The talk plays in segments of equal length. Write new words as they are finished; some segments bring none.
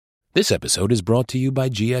This episode is brought to you by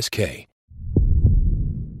GSK.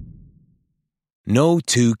 No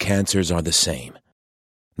two cancers are the same.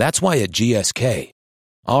 That's why at GSK,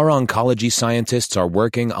 our oncology scientists are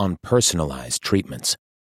working on personalized treatments.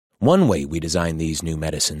 One way we design these new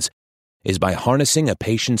medicines is by harnessing a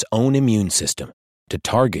patient's own immune system to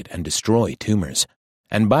target and destroy tumors.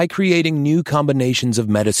 And by creating new combinations of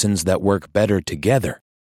medicines that work better together,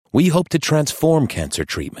 we hope to transform cancer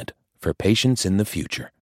treatment for patients in the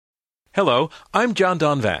future. Hello, I'm John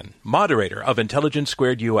Donvan, moderator of Intelligence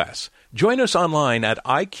Squared US. Join us online at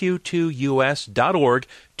iq2us.org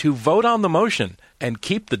to vote on the motion and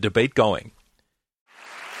keep the debate going.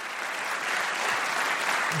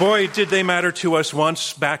 Boy, did they matter to us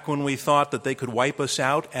once, back when we thought that they could wipe us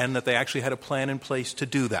out and that they actually had a plan in place to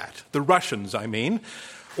do that. The Russians, I mean,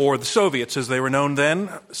 or the Soviets as they were known then.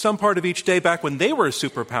 Some part of each day back when they were a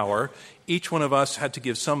superpower, each one of us had to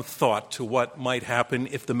give some thought to what might happen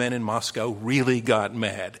if the men in Moscow really got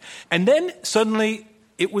mad. And then suddenly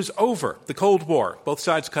it was over, the Cold War. Both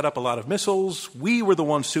sides cut up a lot of missiles. We were the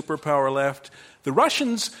one superpower left. The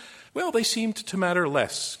Russians, well, they seemed to matter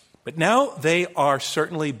less. But now they are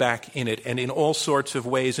certainly back in it, and in all sorts of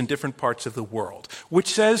ways in different parts of the world. Which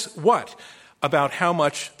says what about how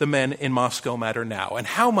much the men in Moscow matter now, and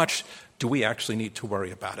how much do we actually need to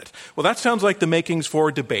worry about it? Well, that sounds like the makings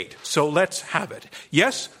for debate, so let's have it.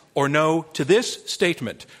 Yes or no to this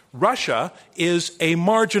statement: Russia is a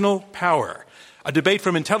marginal power. A debate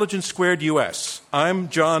from Intelligence Squared US. I'm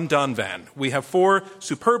John Donvan. We have 4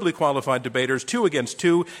 superbly qualified debaters, 2 against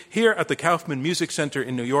 2, here at the Kaufman Music Center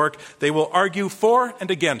in New York. They will argue for and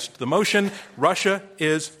against the motion, Russia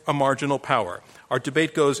is a marginal power. Our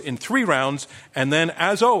debate goes in 3 rounds, and then,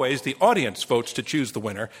 as always, the audience votes to choose the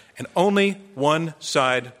winner, and only one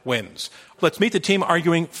side wins. Let's meet the team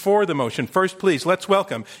arguing for the motion. First, please, let's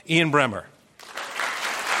welcome Ian Bremmer.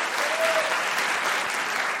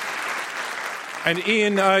 And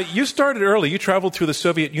Ian, you started early. You traveled through the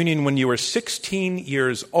Soviet Union when you were 16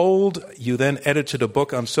 years old. You then edited a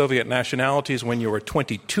book on Soviet nationalities when you were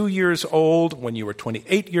 22 years old. When you were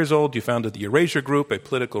 28 years old, you founded the Eurasia Group, a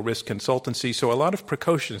political risk consultancy. So a lot of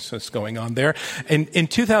precociousness going on there. And in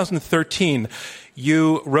 2013,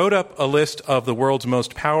 you wrote up a list of the world's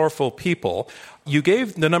most powerful people. You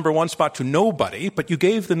gave the number 1 spot to nobody, but you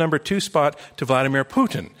gave the number 2 spot to Vladimir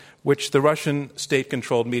Putin, which the Russian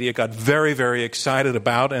state-controlled media got very, very excited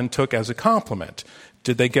about and took as a compliment.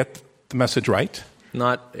 Did they get the message right?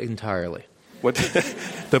 Not entirely. What?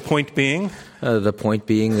 The point being? The point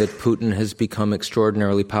being that Putin has become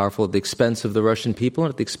extraordinarily powerful at the expense of the Russian people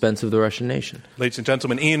and at the expense of the Russian nation. Ladies and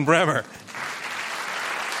gentlemen, Ian Bremmer.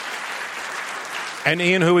 And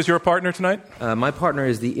Ian, who is your partner tonight? My partner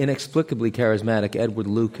is the inexplicably charismatic Edward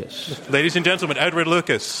Lucas. Ladies and gentlemen, Edward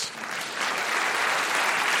Lucas.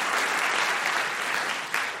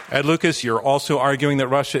 Ed Lucas, you're also arguing that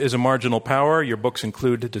Russia is a marginal power. Your books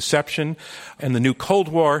include Deception and The New Cold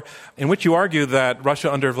War, in which you argue that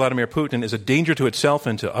Russia under Vladimir Putin is a danger to itself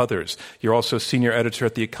and to others. You're also senior editor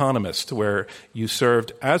at The Economist, where you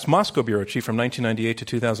served as Moscow bureau chief from 1998 to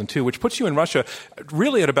 2002, which puts you in Russia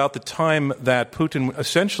really at about the time that Putin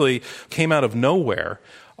essentially came out of nowhere.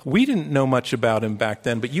 We didn't know much about him back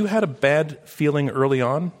then, but you had a bad feeling early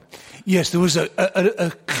on? Yes, there was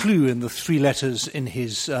a clue in the 3 letters in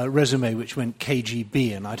his resume which went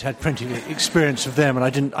KGB, and I'd had plenty of experience of them, and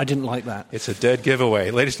I didn't like that. It's a dead giveaway.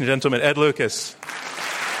 Ladies and gentlemen, Ed Lucas.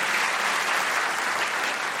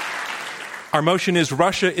 Our motion is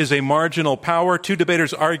Russia is a marginal power. 2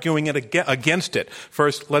 debaters arguing against it.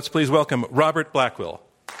 First, let's please welcome Robert Blackwell.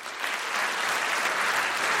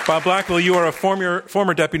 Bob Blackwell, you are a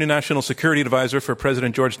former Deputy National Security Advisor for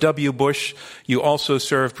President George W. Bush. You also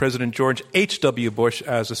served President George H.W. Bush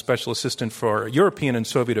as a Special Assistant for European and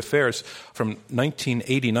Soviet Affairs from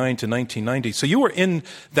 1989 to 1990. So you were in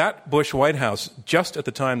that Bush White House just at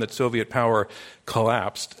the time that Soviet power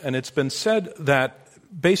collapsed. And it's been said that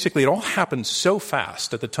basically it all happened so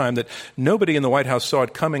fast at the time that nobody in the White House saw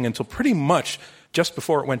it coming until pretty much just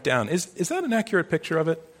before it went down. Is that an accurate picture of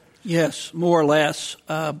it? Yes, more or less.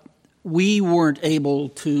 We weren't able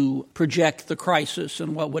to project the crisis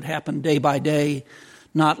and what would happen day by day,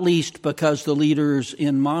 not least because the leaders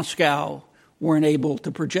in Moscow weren't able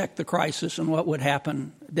to project the crisis and what would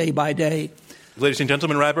happen day by day. Ladies and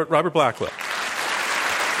gentlemen, Robert Blackwell.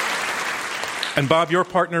 And Bob, your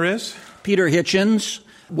partner is? Peter Hitchens,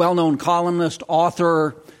 well-known columnist,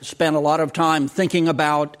 author, spent a lot of time thinking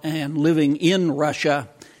about and living in Russia.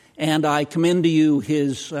 And I commend to you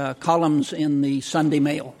his columns in the Sunday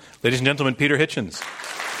Mail. Ladies and gentlemen, Peter Hitchens.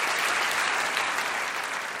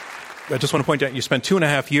 I just want to point out you spent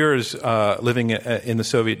 2.5 years living in the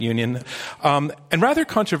Soviet Union. And rather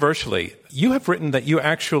controversially, you have written that you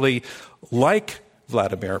actually like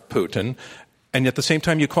Vladimir Putin, and at the same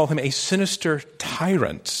time you call him a sinister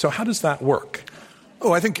tyrant. So how does that work?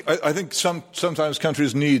 Oh, I think sometimes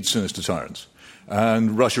countries need sinister tyrants.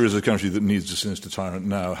 And Russia is a country that needs a sinister tyrant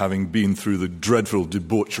now, having been through the dreadful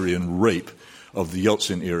debauchery and rape of the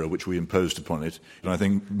Yeltsin era, which we imposed upon it. And I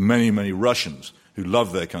think many, many Russians who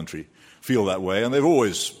love their country feel that way, and they've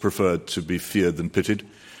always preferred to be feared than pitied.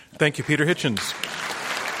 Thank you, Peter Hitchens.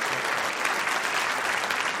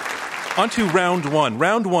 On to round one.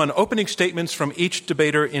 Round one, opening statements from each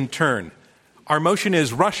debater in turn. Our motion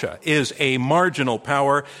is Russia is a marginal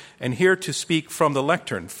power, and here to speak from the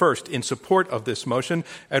lectern. First, in support of this motion,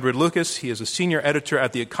 Edward Lucas. He is a senior editor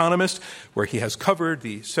at The Economist, where he has covered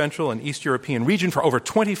the Central and East European region for over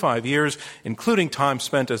 25 years, including time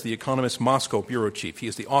spent as The Economist Moscow bureau chief. He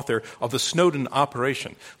is the author of The Snowden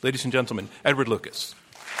Operation. Ladies and gentlemen, Edward Lucas.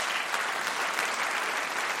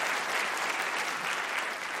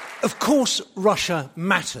 Of course, Russia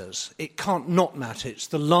matters. It can't not matter. It's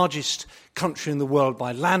the largest country in the world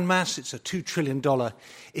by landmass. It's a $2 trillion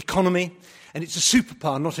economy. And it's a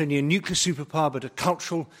superpower, not only a nuclear superpower, but a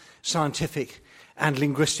cultural, scientific, and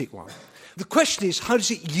linguistic one. The question is, how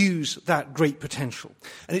does it use that great potential?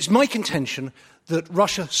 And it's my contention that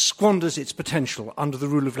Russia squanders its potential under the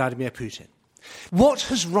rule of Vladimir Putin. What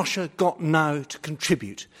has Russia got now to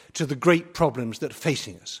contribute to the great problems that are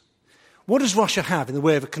facing us? What does Russia have in the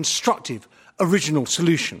way of a constructive, original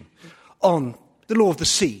solution on the law of the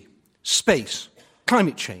sea, space,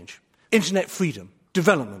 climate change, internet freedom,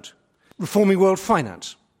 development, reforming world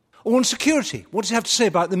finance? Or on security? What does it have to say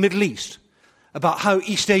about the Middle East, about how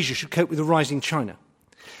East Asia should cope with the rising China?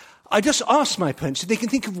 I just ask my opponents if they can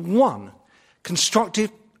think of one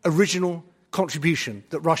constructive, original contribution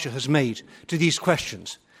that Russia has made to these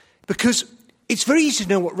questions. Because it's very easy to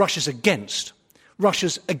know what Russia's against.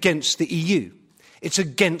 Russia's against the EU. It's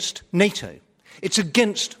against NATO. It's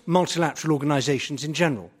against multilateral organisations in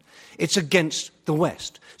general. It's against the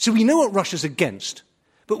West. So we know what Russia's against,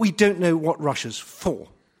 but we don't know what Russia's for.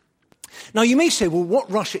 Now, you may say, well,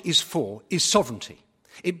 what Russia is for is sovereignty.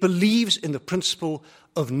 It believes in the principle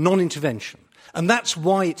of non-intervention, and that's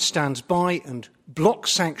why it stands by and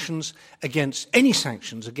blocks sanctions against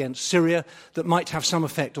Syria that might have some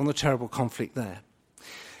effect on the terrible conflict there.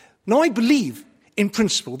 Now, I believe in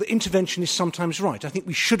principle, that intervention is sometimes right. I think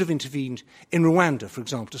we should have intervened in Rwanda, for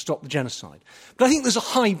example, to stop the genocide. But I think there's a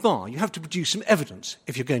high bar. You have to produce some evidence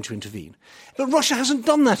if you're going to intervene. But Russia hasn't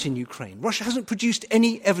done that in Ukraine. Russia hasn't produced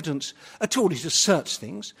any evidence at all. It asserts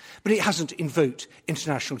things, but it hasn't invoked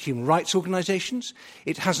international human rights organisations.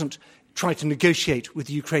 It hasn't tried to negotiate with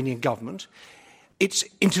the Ukrainian government. Its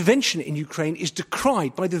intervention in Ukraine is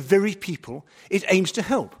decried by the very people it aims to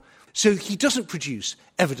help. So he doesn't produce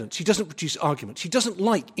evidence, he doesn't produce arguments, he doesn't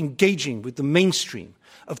like engaging with the mainstream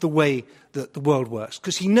of the way that the world works,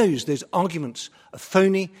 because he knows those arguments are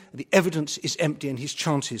phony, the evidence is empty, and his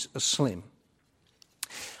chances are slim.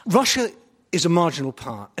 Russia is a marginal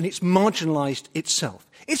power, and it's marginalised itself.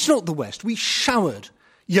 It's not the West. We showered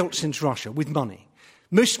Yeltsin's Russia with money,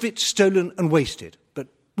 most of it stolen and wasted, but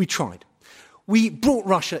we tried. We brought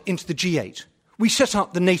Russia into the G8. We set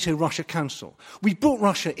up the NATO-Russia Council. We brought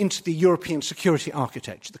Russia into the European security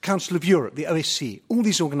architecture, the Council of Europe, the OSCE, all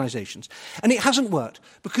these organisations. And it hasn't worked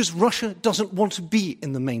because Russia doesn't want to be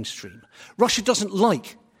in the mainstream. Russia doesn't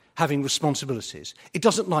like having responsibilities. It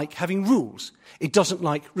doesn't like having rules. It doesn't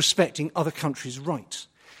like respecting other countries' rights.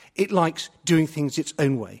 It likes doing things its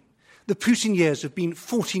own way. The Putin years have been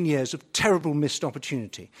 14 years of terrible missed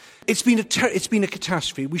opportunity. It's been a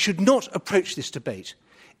catastrophe. We should not approach this debate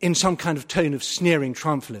in some kind of tone of sneering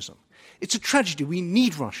triumphalism. It's a tragedy. We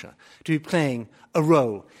need Russia to be playing a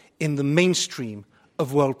role in the mainstream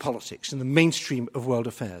of world politics, in the mainstream of world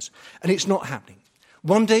affairs. And it's not happening.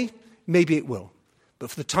 One day, maybe it will. But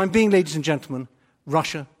for the time being, ladies and gentlemen,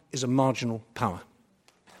 Russia is a marginal power.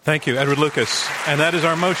 Thank you, Edward Lucas. And that is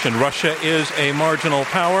our motion. Russia is a marginal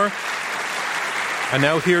power. And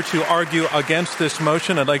now here to argue against this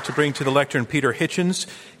motion, I'd like to bring to the lectern Peter Hitchens.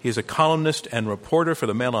 He is a columnist and reporter for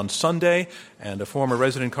the Mail on Sunday and a former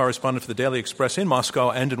resident correspondent for the Daily Express in Moscow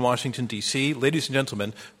and in Washington, D.C. Ladies and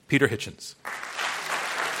gentlemen, Peter Hitchens.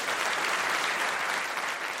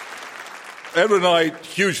 Edward and I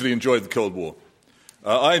hugely enjoyed the Cold War.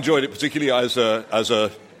 I enjoyed it particularly as an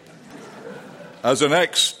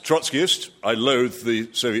ex-Trotskyist. I loathed the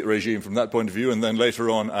Soviet regime from that point of view, and then later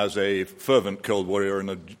on as a fervent Cold Warrior and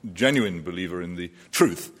a genuine believer in the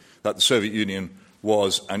truth that the Soviet Union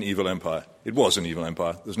was an evil empire. It was an evil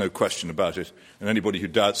empire. There's no question about it. And anybody who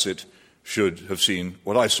doubts it should have seen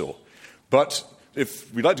what I saw. But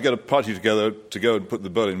if we'd like to get a party together to go and put the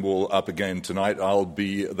Berlin Wall up again tonight, I'll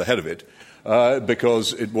be the head of it,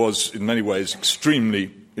 because it was, in many ways,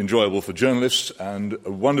 extremely enjoyable for journalists and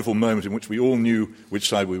a wonderful moment in which we all knew which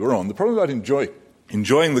side we were on. The problem about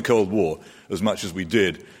enjoying the Cold War as much as we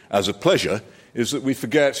did as a pleasure is that we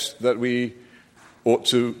forget that we ought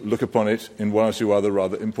to look upon it in one or two other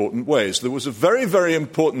rather important ways. There was a very, very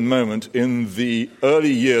important moment in the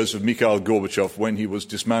early years of Mikhail Gorbachev when he was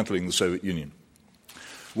dismantling the Soviet Union,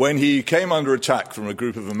 when he came under attack from a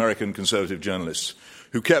group of American conservative journalists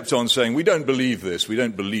who kept on saying, "We don't believe this. We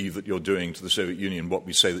don't believe that you're doing to the Soviet Union what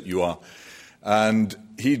we say that you are." And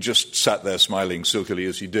he just sat there smiling silkily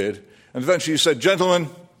as he did. And eventually he said, "Gentlemen,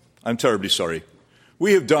 I'm terribly sorry.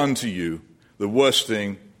 We have done to you the worst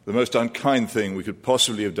thing, the most unkind thing we could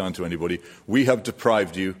possibly have done to anybody. We have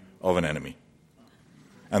deprived you of an enemy."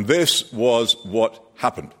 And this was what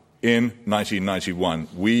happened in 1991.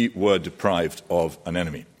 We were deprived of an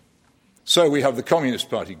enemy. So we have the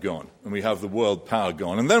Communist Party gone, and we have the world power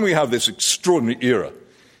gone. And then we have this extraordinary era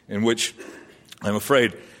in which, I'm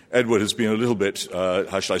afraid, Edward has been a little bit,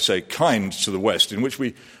 how shall I say, kind to the West, in which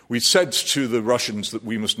we said to the Russians that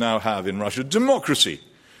we must now have in Russia democracy,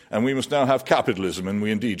 and we must now have capitalism, and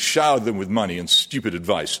we indeed showered them with money and stupid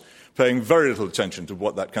advice, paying very little attention to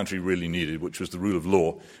what that country really needed, which was the rule of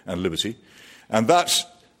law and liberty. And that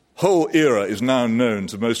whole era is now known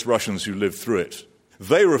to most Russians who lived through it.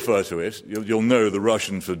 They refer to it, you'll know the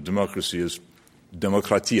Russian for democracy is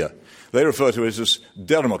demokratia. They refer to it as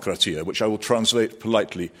dermokratia, which I will translate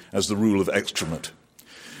politely as the rule of excrement.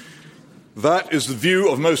 That is the view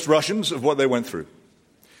of most Russians of what they went through.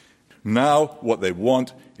 Now what they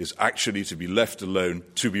want is actually to be left alone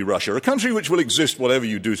to be Russia, a country which will exist whatever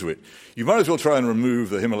you do to it. You might as well try and remove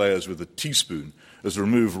the Himalayas with a teaspoon as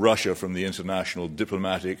remove Russia from the international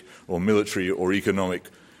diplomatic or military or economic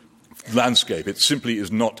landscape. It simply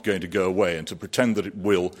is not going to go away, and to pretend that it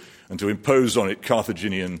will and to impose on it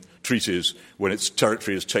Carthaginian treaties when its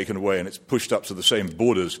territory is taken away and it's pushed up to the same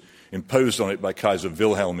borders imposed on it by Kaiser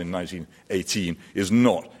Wilhelm in 1918 is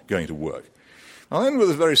not going to work. I'll end with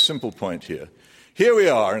a very simple point here. Here we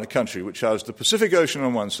are in a country which has the Pacific Ocean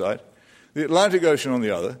on one side, the Atlantic Ocean on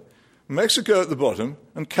the other, Mexico at the bottom,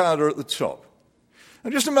 and Canada at the top.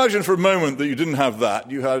 And just imagine for a moment that you didn't have that.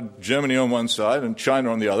 You had Germany on one side and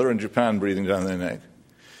China on the other and Japan breathing down their neck.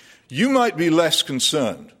 You might be less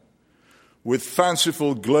concerned with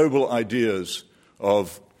fanciful global ideas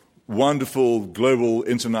of wonderful global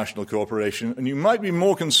international cooperation, and you might be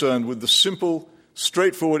more concerned with the simple,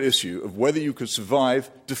 straightforward issue of whether you could survive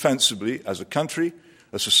defensively as a country,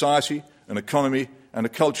 a society, an economy, and a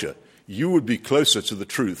culture. You would be closer to the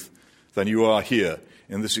truth than you are here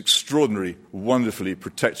in this extraordinary, wonderfully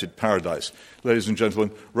protected paradise. Ladies and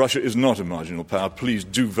gentlemen, Russia is not a marginal power. Please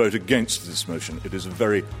do vote against this motion. It is a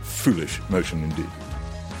very foolish motion indeed.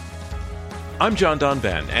 I'm John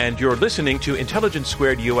Donvan, and you're listening to Intelligence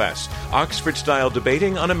Squared U.S., Oxford-style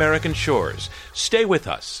debating on American shores. Stay with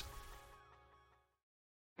us.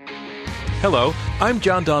 Hello, I'm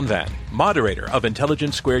John Donvan, moderator of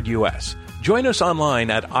Intelligence Squared U.S. Join us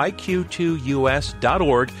online at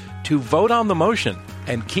iq2us.org to vote on the motion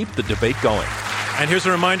and keep the debate going. And here's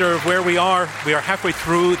a reminder of where we are. We are halfway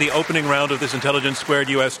through the opening round of this Intelligence Squared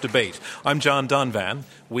U.S. debate. I'm John Donvan.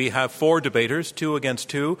 We have 4 debaters, 2 against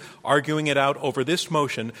 2, arguing it out over this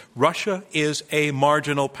motion: Russia is a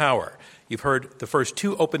marginal power. You've heard the first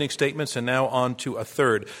 2 opening statements, and now on to a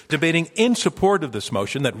third. Debating in support of this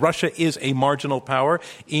motion that Russia is a marginal power,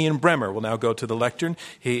 Ian Bremmer will now go to the lectern.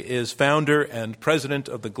 He is founder and president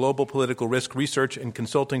of the global political risk research and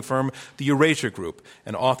consulting firm, the Eurasia Group,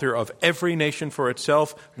 and author of Every Nation for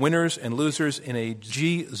Itself, Winners and Losers in a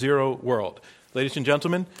G0 World. Ladies and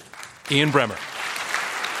gentlemen, Ian Bremmer.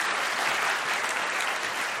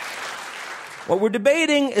 What we're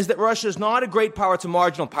debating is that Russia is not a great power, it's a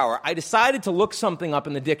marginal power. I decided to look something up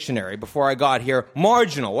in the dictionary before I got here.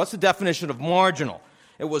 Marginal. What's the definition of marginal?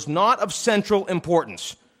 It was not of central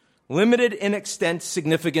importance, limited in extent,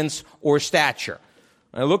 significance, or stature.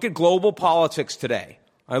 I look at global politics today.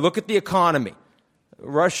 I look at the economy.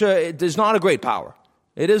 Russia is not a great power.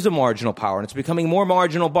 It is a marginal power, and it's becoming more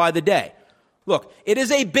marginal by the day. Look, it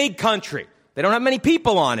is a big country. They don't have many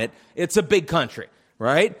people on it. It's a big country,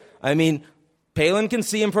 right? I mean, Palin can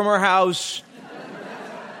see him from her house.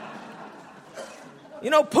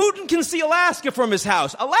 Putin can see Alaska from his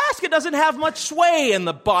house. Alaska doesn't have much sway in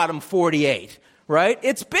the bottom 48, right?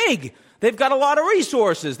 It's big. They've got a lot of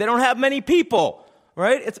resources. They don't have many people,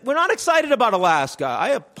 right? We're not excited about Alaska. I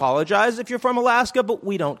apologize if you're from Alaska, but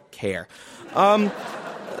we don't care. The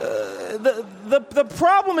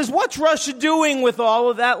problem is, what's Russia doing with all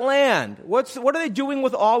of that land? What are they doing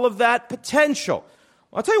with all of that potential?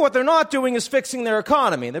 Well, I'll tell you what they're not doing is fixing their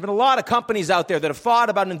economy. There have been a lot of companies out there that have thought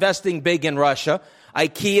about investing big in Russia.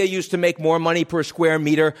 IKEA used to make more money per square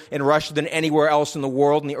meter in Russia than anywhere else in the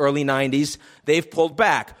world in the early 90s. They've pulled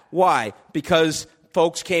back. Why? Because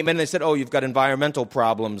folks came in and they said, oh, you've got environmental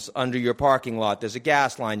problems under your parking lot. There's a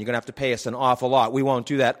gas line. You're going to have to pay us an awful lot. We won't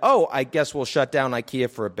do that. Oh, I guess we'll shut down IKEA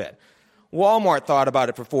for a bit. Walmart thought about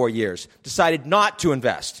it for 4 years, decided not to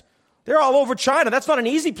invest. They're all over China. That's not an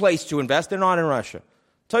easy place to invest. They're not in Russia.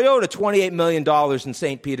 Toyota, $28 million in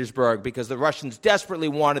St. Petersburg because the Russians desperately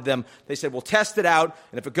wanted them. They said, we'll test it out,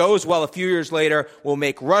 and if it goes well a few years later, we'll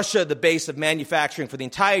make Russia the base of manufacturing for the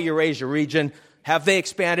entire Eurasia region. Have they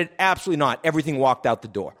expanded? Absolutely not. Everything walked out the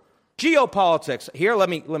door. Geopolitics. Here, let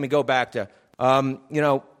me go back to,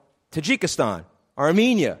 Tajikistan,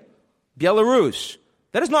 Armenia, Belarus.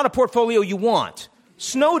 That is not a portfolio you want.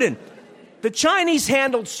 Snowden. The Chinese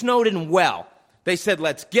handled Snowden well. They said,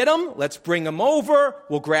 let's get him, let's bring him over,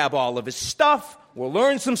 we'll grab all of his stuff, we'll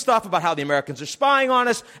learn some stuff about how the Americans are spying on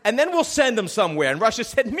us, and then we'll send him somewhere. And Russia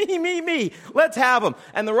said, me, let's have him.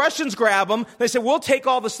 And the Russians grab him, they said, we'll take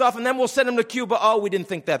all the stuff, and then we'll send him to Cuba. Oh, we didn't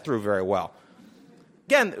think that through very well.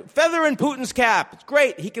 Again, feather in Putin's cap. It's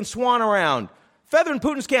great, he can swan around. Feather in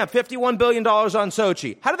Putin's cap, $51 billion on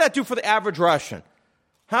Sochi. How did that do for the average Russian?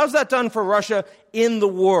 How's that done for Russia in the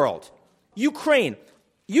world? Ukraine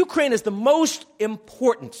is the most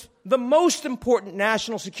important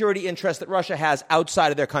national security interest that Russia has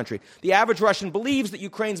outside of their country. The average Russian believes that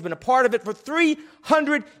Ukraine's been a part of it for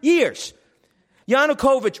 300 years.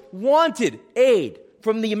 Yanukovych wanted aid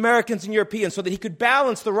from the Americans and Europeans so that he could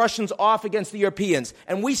balance the Russians off against the Europeans.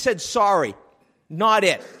 And we said, sorry, not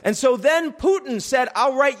it. And so then Putin said,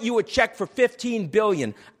 I'll write you a check for $15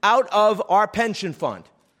 billion out of our pension fund.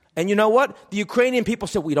 And you know what? The Ukrainian people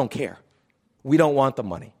said, we don't care. We don't want the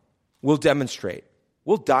money. We'll demonstrate.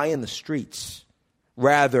 We'll die in the streets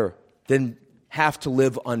rather than have to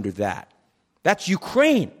live under that. That's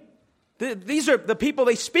Ukraine. These are the people,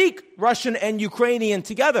 they speak Russian and Ukrainian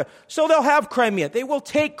together. So they'll have Crimea. They will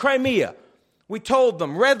take Crimea. We told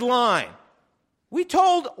them, red line. We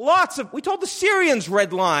told the Syrians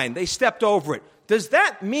red line. They stepped over it. Does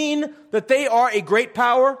that mean that they are a great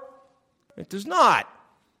power? It does not.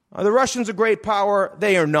 Are the Russians a great power?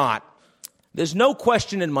 They are not. There's no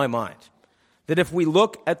question in my mind that if we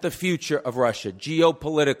look at the future of Russia,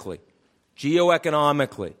 geopolitically,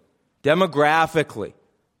 geoeconomically, demographically,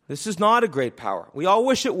 this is not a great power. We all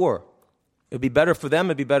wish it were. It would be better for them, it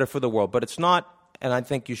would be better for the world, but it's not, and I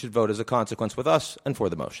think you should vote as a consequence with us and for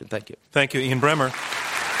the motion. Thank you. Thank you, Ian Bremmer.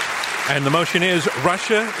 And the motion is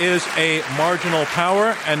Russia is a marginal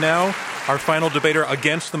power. And now our final debater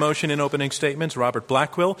against the motion in opening statements, Robert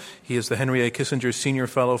Blackwill. He is the Henry A. Kissinger Senior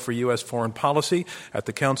Fellow for U.S. Foreign Policy at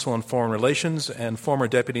the Council on Foreign Relations and former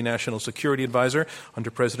Deputy National Security Advisor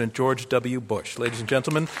under President George W. Bush. Ladies and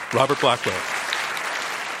gentlemen, Robert Blackwill.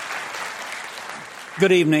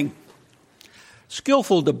 Good evening.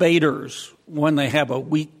 Skillful debaters, when they have a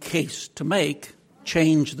weak case to make,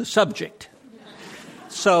 change the subject.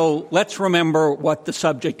 So let's remember what the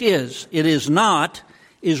subject is. It is not,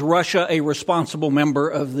 is Russia a responsible member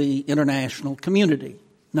of the international community?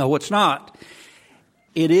 No, it's not.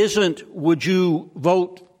 It isn't, would you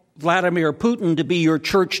vote Vladimir Putin to be your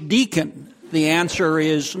church deacon? The answer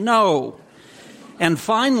is no. And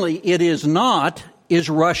finally, it is not, is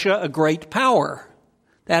Russia a great power?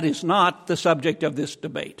 That is not the subject of this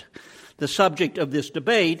debate. The subject of this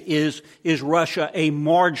debate is Russia a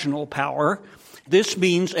marginal power? This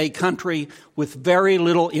means a country with very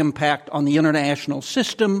little impact on the international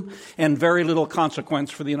system and very little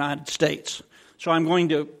consequence for the United States. So I'm going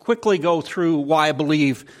to quickly go through why I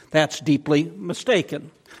believe that's deeply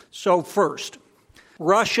mistaken. So first,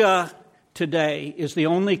 Russia today is the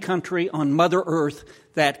only country on Mother Earth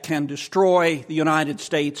that can destroy the United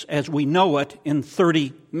States as we know it in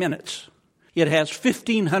 30 minutes. It has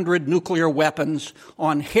 1,500 nuclear weapons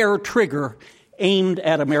on hair trigger aimed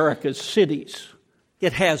at America's cities.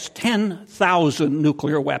 It has 10,000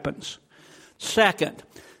 nuclear weapons. Second,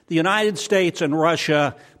 the United States and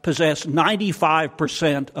Russia possess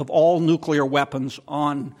 95% of all nuclear weapons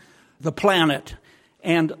on the planet.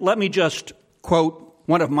 And let me just quote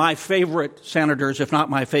one of my favorite senators, if not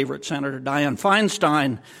my favorite senator, Dianne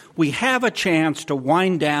Feinstein. We have a chance to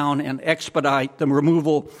wind down and expedite the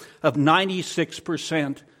removal of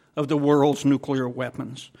 96% of the world's nuclear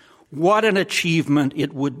weapons. what an achievement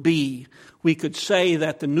it would be. We could say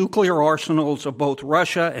that the nuclear arsenals of both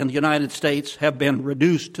Russia and the United States have been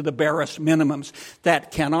reduced to the barest minimums. That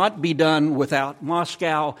cannot be done without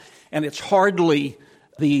Moscow, and it's hardly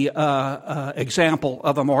the example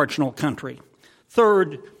of a marginal country.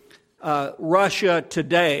 Third, Russia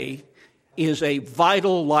today is a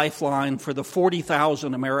vital lifeline for the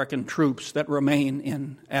 40,000 American troops that remain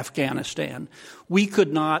in Afghanistan. We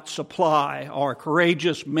could not supply our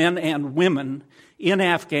courageous men and women in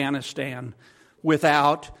Afghanistan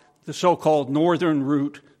without the so-called northern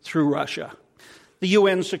route through Russia. The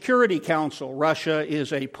UN Security Council, Russia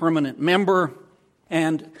is a permanent member,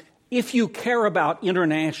 and if you care about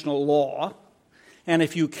international law, and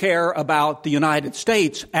if you care about the United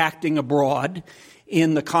States acting abroad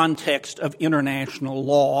in the context of international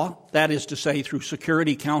law, that is to say through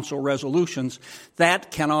Security Council resolutions,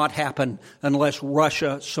 that cannot happen unless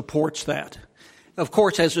Russia supports that. Of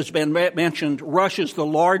course, as has been mentioned, Russia is the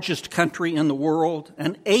largest country in the world,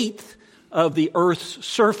 an eighth of the Earth's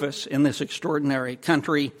surface in this extraordinary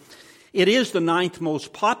country. It is the 9th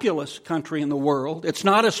most populous country in the world. It's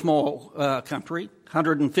not a small country,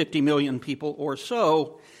 150 million people or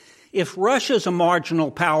so. If Russia's a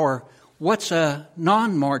marginal power, what's a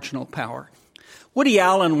non-marginal power? Woody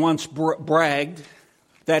Allen once bragged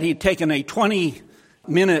that he'd taken a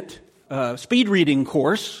 20-minute speed reading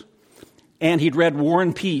course and he'd read War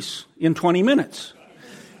and Peace in 20 minutes.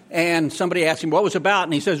 And somebody asked him what it was about,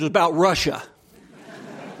 and he says it was about Russia.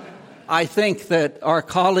 I think that our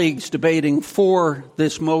colleagues debating for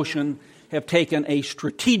this motion have taken a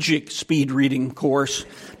strategic speed reading course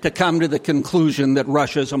to come to the conclusion that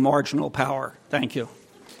Russia is a marginal power. Thank you.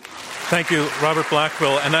 Thank you, Robert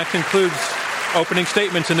Blackwell. And that concludes opening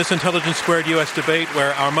statements in this Intelligence Squared U.S. debate,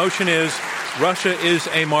 where our motion is Russia is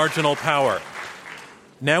a marginal power.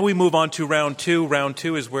 Now we move on to round two. Round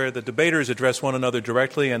two is where the debaters address one another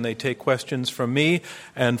directly, and they take questions from me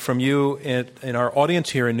and from you in our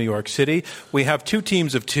audience here in New York City. We have two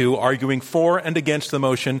teams of two arguing for and against the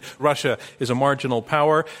motion, Russia is a marginal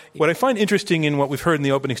power. What I find interesting in what we've heard in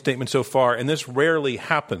the opening statement so far, and this rarely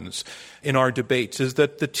happens in our debates, is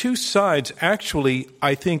that the two sides actually,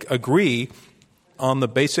 I think, agree on the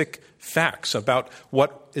basic facts about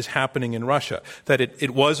what is happening in Russia, that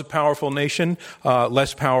it was a powerful nation,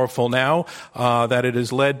 less powerful now, that it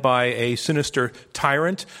is led by a sinister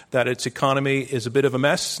tyrant, that its economy is a bit of a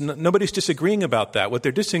mess. Nobody's disagreeing about that. What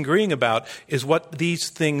they're disagreeing about is what these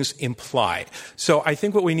things imply. So I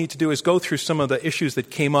think what we need to do is go through some of the issues that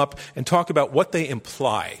came up and talk about what they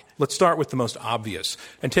imply. Let's start with the most obvious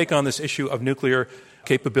and take on this issue of nuclear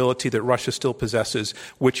capability that Russia still possesses,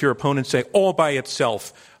 which your opponents say all by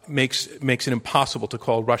itself makes it impossible to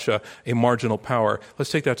call Russia a marginal power. Let's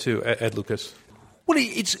take that to Ed Lucas. Well,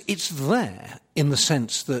 it's there in the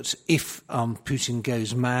sense that if Putin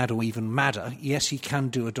goes mad or even madder, yes, he can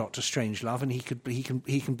do a Dr. Strangelove, and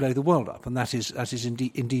he can blow the world up, and that is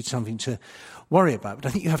indeed something to worry about. But I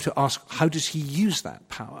think you have to ask, how does he use that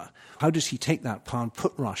power? How does he take that power and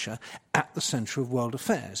put Russia at the centre of world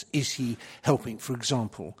affairs? Is he helping, for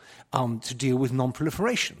example, to deal with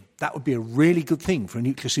non-proliferation? That would be a really good thing for a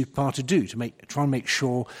nuclear superpower to do, to try and make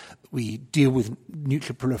sure we deal with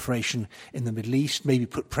nuclear proliferation in the Middle East, maybe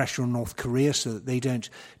put pressure on North Korea so that they don't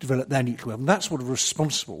develop their nuclear weapon. That's what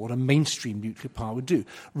a mainstream nuclear power would do.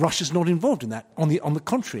 Russia's not involved in that. On the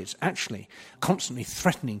contrary, it's actually constantly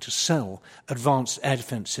threatening to sell advanced air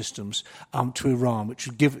defense systems to Iran, which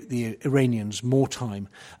would give the Iranians more time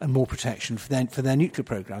and more protection for their nuclear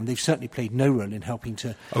program. They've certainly played no role in helping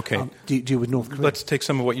to deal with North Korea. Let's take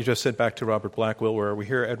some of what you just said back to Robert Blackwell, where we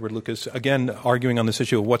hear Edward Lucas again arguing on this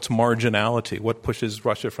issue of what's marginality, what pushes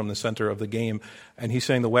Russia from the center of the game. And he's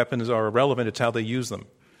saying the weapons are irrelevant, it's how they use them.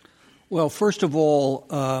 Well, first of all,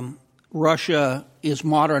 Russia is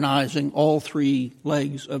modernizing all three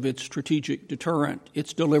legs of its strategic deterrent,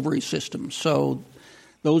 its delivery systems. So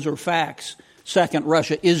those are facts. Second,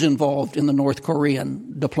 Russia is involved in the North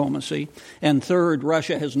Korean diplomacy. And third,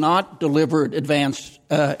 Russia has not delivered advanced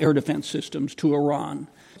air defense systems to Iran.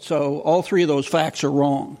 So all three of those facts are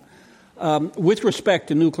wrong. With respect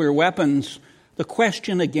to nuclear weapons, the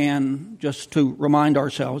question, again, just to remind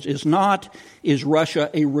ourselves, is not, is Russia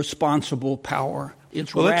a responsible power?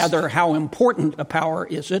 It's rather how important a power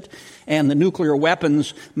is it, and the nuclear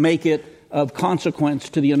weapons make it of consequence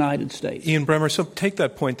to the United States. Ian Bremmer, so take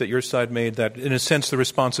that point that your side made, that in a sense the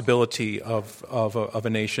responsibility of a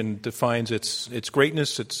nation defines its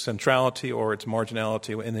greatness, its centrality, or its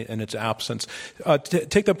marginality in its absence.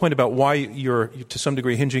 Take that point about why you're, to some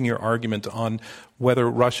degree, hinging your argument on whether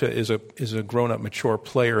Russia is a grown-up, mature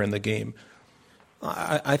player in the game.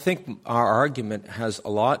 I think our argument has a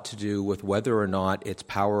lot to do with whether or not its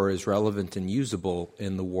power is relevant and usable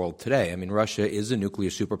in the world today. I mean, Russia is a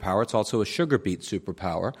nuclear superpower. It's also a sugar beet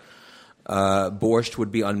superpower. Borscht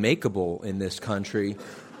would be unmakeable in this country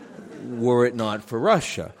were it not for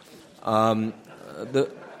Russia.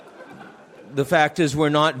 The fact is we're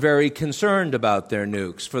not very concerned about their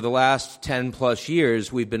nukes. For the last 10-plus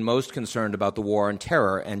years, we've been most concerned about the war on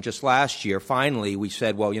terror. And just last year, finally, we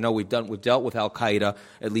said, well, we've dealt with al-Qaeda,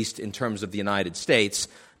 at least in terms of the United States,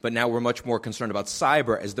 but now we're much more concerned about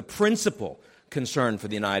cyber as the principal concern for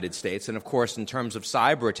the United States. And, of course, in terms of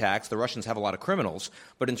cyber attacks, the Russians have a lot of criminals,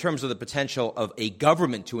 but in terms of the potential of a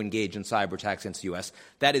government to engage in cyber attacks against the U.S.,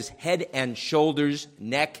 that is head and shoulders,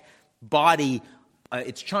 neck, body,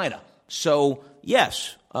 it's China. So,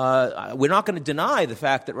 yes, we're not going to deny the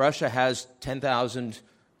fact that Russia has 10,000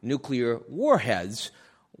 nuclear warheads.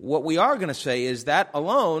 What we are going to say is that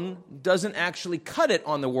alone doesn't actually cut it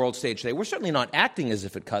on the world stage today. We're certainly not acting as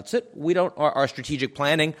if it cuts it. Our strategic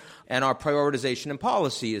planning and our prioritization and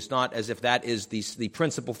policy is not as if that is the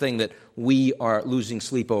principal thing that we are losing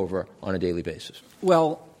sleep over on a daily basis.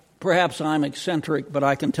 Well, perhaps I'm eccentric, but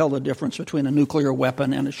I can tell the difference between a nuclear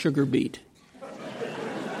weapon and a sugar beet.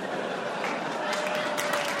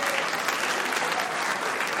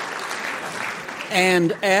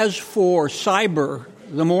 And as for cyber,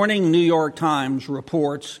 the morning New York Times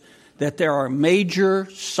reports that there are major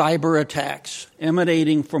cyber attacks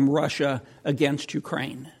emanating from Russia against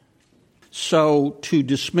Ukraine. So to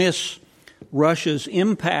dismiss Russia's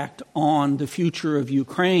impact on the future of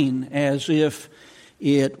Ukraine as if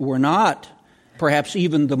it were not perhaps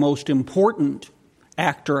even the most important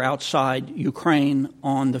actor outside Ukraine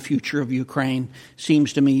on the future of Ukraine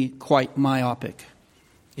seems to me quite myopic.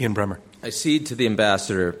 Ian Bremmer. I cede to the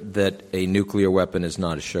ambassador that a nuclear weapon is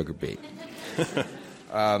not a sugar beet.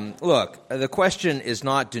 Look, the question is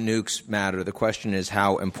not do nukes matter. The question is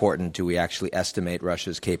how important do we actually estimate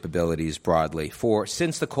Russia's capabilities broadly.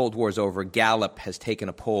 Since the Cold War is over, Gallup has taken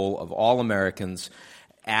a poll of all Americans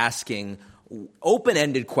asking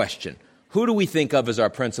open-ended question, who do we think of as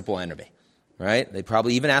our principal enemy? Right? They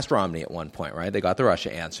probably even asked Romney at one point, right? They got the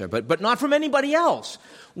Russia answer, but not from anybody else.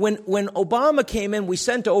 When Obama came in, we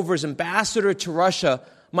sent over as ambassador to Russia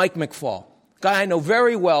Mike McFaul, guy I know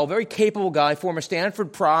very well, very capable guy, former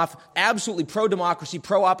Stanford prof, absolutely pro-democracy,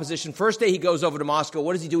 pro-opposition. First day he goes over to Moscow,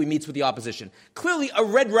 what does he do? He meets with the opposition. Clearly a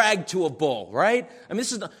red rag to a bull, right? I mean,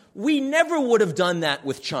 we never would have done that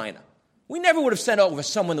with China. We never would have sent over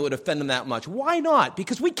someone that would offend them that much. Why not?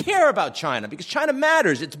 Because we care about China, because China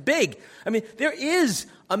matters. It's big. I mean, there is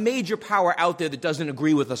a major power out there that doesn't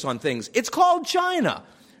agree with us on things. It's called China,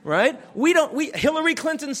 right? Hillary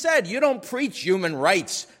Clinton said, you don't preach human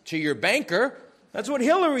rights to your banker. That's what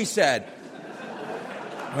Hillary said,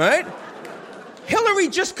 right? Hillary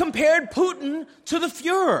just compared Putin to the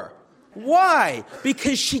Fuhrer. Why?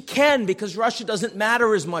 Because she can, because Russia doesn't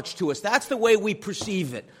matter as much to us. That's the way we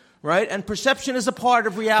perceive it. Right? And perception is a part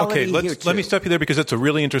of reality here, too. Let me stop you there because it's a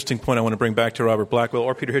really interesting point I want to bring back to Robert Blackwell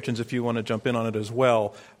or Peter Hitchens if you want to jump in on it as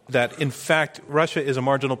well, that, in fact, Russia is a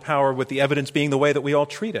marginal power with the evidence being the way that we all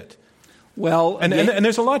treat it. Well, and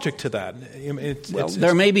there's a logic to that.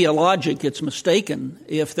 There may be a logic. It's mistaken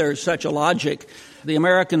if there's such a logic. The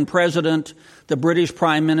American president, the British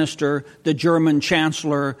prime minister, the German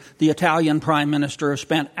chancellor, the Italian prime minister have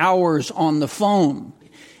spent hours on the phone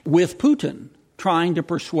with Putin, trying to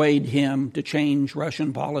persuade him to change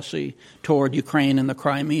Russian policy toward Ukraine and the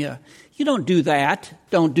Crimea. You don't do that.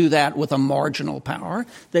 Don't do that with a marginal power.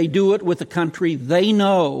 They do it with a country they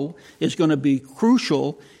know is going to be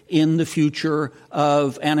crucial in the future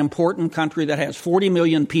of an important country that has 40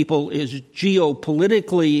 million people, is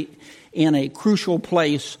geopolitically in a crucial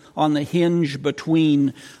place on the hinge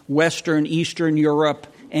between Western, Eastern Europe,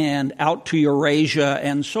 and out to Eurasia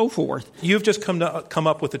and so forth. You've just come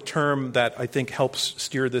up with a term that I think helps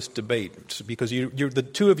steer this debate, because you're the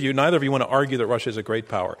two of you, neither of you want to argue that Russia is a great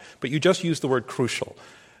power, but you just used the word crucial.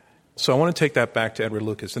 So I want to take that back to Edward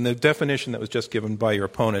Lucas and the definition that was just given by your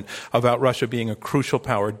opponent about Russia being a crucial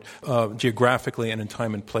power geographically and in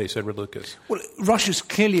time and place. Edward Lucas. Well, Russia's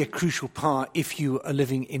clearly a crucial power if you are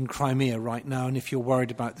living in Crimea right now and if you're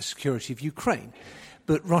worried about the security of Ukraine.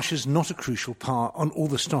 But Russia's not a crucial power on all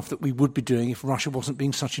the stuff that we would be doing if Russia wasn't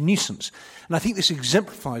being such a nuisance. And I think this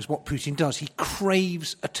exemplifies what Putin does. He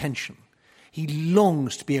craves attention. He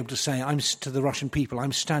longs to be able to say, to the Russian people,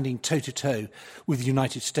 I'm standing toe-to-toe with the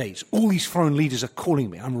United States. All these foreign leaders are calling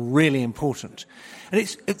me. I'm really important. And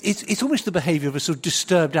it's almost the behaviour of a sort of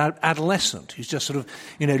disturbed adolescent who's just sort of,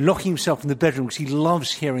 locking himself in the bedroom because he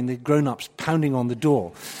loves hearing the grown-ups pounding on the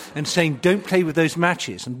door and saying, don't play with those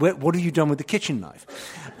matches, and what have you done with the kitchen knife?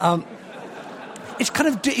 It's kind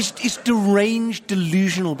of it's deranged,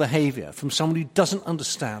 delusional behaviour from someone who doesn't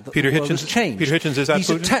understand that the world has changed. Peter Hitchens, is that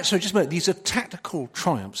Putin? These are tactical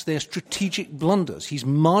triumphs. They are strategic blunders. He's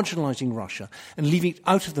marginalising Russia and leaving it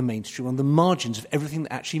out of the mainstream on the margins of everything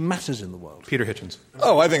that actually matters in the world. Peter Hitchens.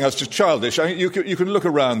 Oh, I think that's just childish. I mean, you can look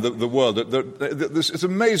around the world. It's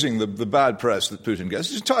amazing the bad press that Putin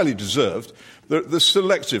gets. It's entirely deserved. There's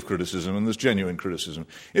selective criticism and there's genuine criticism.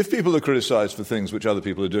 If people are criticised for things which other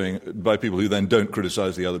people are doing by people who then don't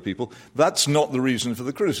criticise the other people, that's not the reason for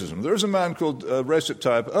the criticism. There is a man called Recep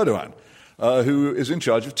Tayyip Erdogan, who is in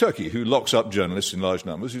charge of Turkey, who locks up journalists in large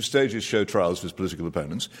numbers, who stages show trials for his political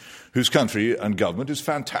opponents, whose country and government is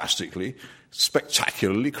fantastically,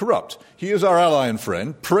 spectacularly corrupt. He is our ally and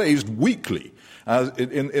friend, praised weekly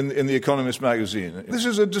in The Economist magazine. This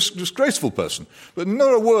is a disgraceful person, but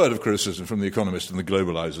not a word of criticism from The Economist and the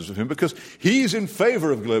globalizers of him, because he's in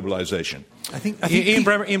favor of globalization. I think Ian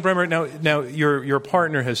Bremmer, now your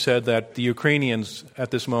partner has said that the Ukrainians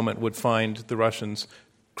at this moment would find the Russians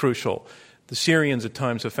crucial. The Syrians at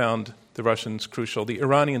times have found the Russians crucial. The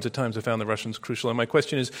Iranians at times have found the Russians crucial. And my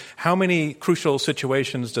question is, how many crucial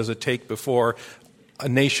situations does it take before a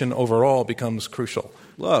nation overall becomes crucial?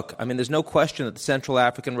 Look, there's no question that the Central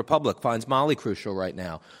African Republic finds Mali crucial right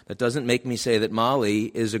now. That doesn't make me say that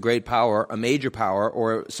Mali is a great power, a major power,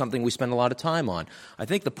 or something we spend a lot of time on. I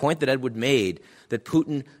think the point that Edward made, that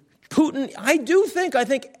Putin, I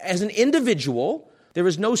think as an individual, there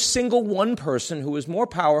is no single one person who is more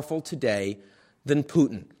powerful today than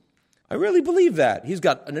Putin. I really believe that. He's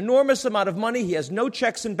got an enormous amount of money. He has no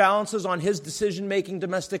checks and balances on his decision-making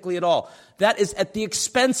domestically at all. That is at the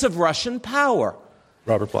expense of Russian power.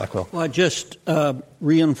 Robert Blackwell. Well, I just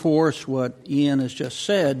reinforce what Ian has just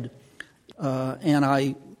said, and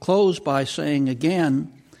I close by saying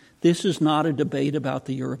again, this is not a debate about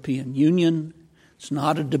the European Union. It's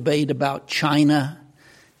not a debate about China.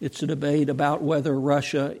 It's a debate about whether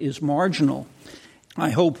Russia is marginal. I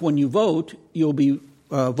hope when you vote, you'll be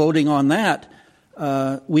voting on that.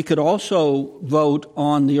 We could also vote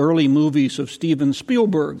on the early movies of Steven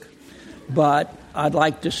Spielberg, but I'd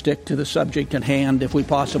like to stick to the subject at hand if we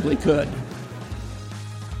possibly could.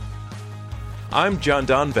 I'm John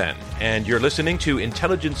Donvan, and you're listening to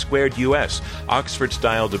Intelligence Squared US,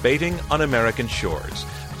 Oxford-style debating on American shores.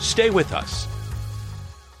 Stay with us.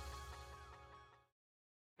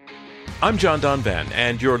 I'm John Donvan,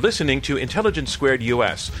 and you're listening to Intelligence Squared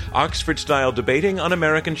US, Oxford-style debating on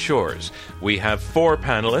American shores. We have 4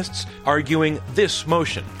 panelists arguing this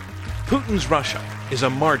motion: Putin's Russia is a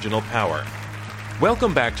marginal power.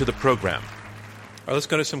 Welcome back to the program. All right, let's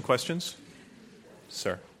go to some questions.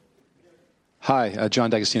 Sir. Hi,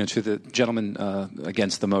 John D'Agostino, to the gentleman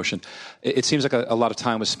against the motion. It seems like a lot of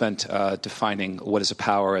time was spent defining what is a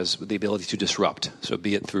power as the ability to disrupt, so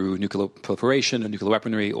be it through nuclear proliferation or nuclear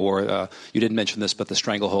weaponry, or you didn't mention this, but the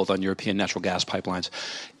stranglehold on European natural gas pipelines.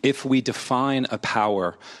 If we define a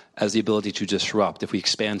power as the ability to disrupt, if we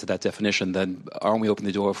expand to that definition, then aren't we opening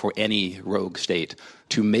the door for any rogue state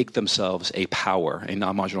to make themselves a power, a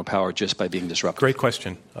non-marginal power, just by being disruptive? Great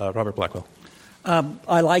question. Robert Blackwell.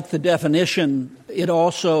 I like the definition. It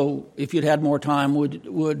also, if you'd had more time,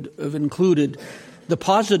 would have included the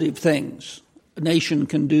positive things a nation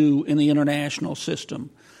can do in the international system.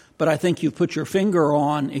 But I think you've put your finger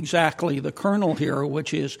on exactly the kernel here,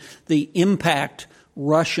 which is the impact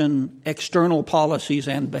Russian external policies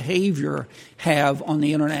and behavior have on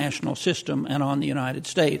the international system and on the United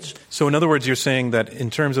States. So in other words, you're saying that in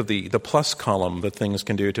terms of the plus column that things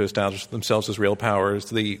can do to establish themselves as real powers,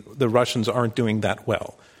 the Russians aren't doing that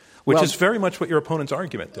well, which is very much what your opponent's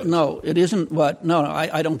argument is. No, it isn't what – no,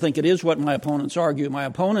 I don't think it is what my opponents argue. My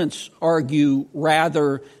opponents argue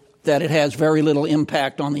rather that it has very little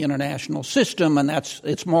impact on the international system, and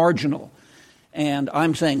it's marginal. And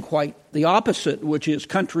I'm saying quite the opposite, which is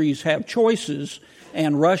countries have choices,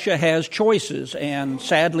 and Russia has choices. And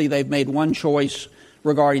sadly, they've made one choice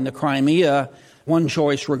regarding the Crimea, one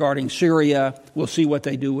choice regarding Syria. We'll see what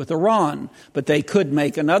they do with Iran. But they could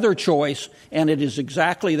make another choice, and it is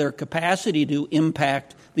exactly their capacity to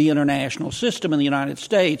impact the international system in the United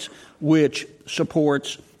States which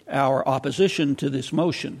supports our opposition to this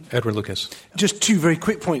motion. Edward Lucas. Just 2 very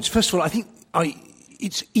quick points. First of all, I think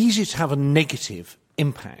it's easy to have a negative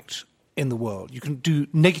impact in the world. You can do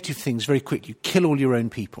negative things very quickly. You kill all your own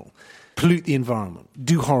people, pollute the environment,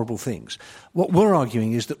 do horrible things. What we're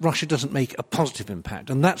arguing is that Russia doesn't make a positive impact,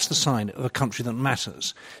 and that's the sign of a country that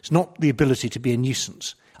matters. It's not the ability to be a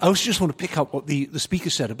nuisance. I also just want to pick up what the speaker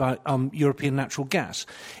said about European natural gas.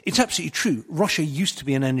 It's absolutely true. Russia used to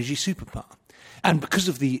be an energy superpower. And because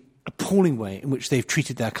of the appalling way in which they've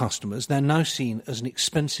treated their customers, they're now seen as an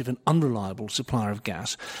expensive and unreliable supplier of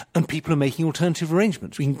gas, and people are making alternative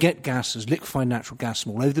arrangements. We can get gas as liquefied natural gas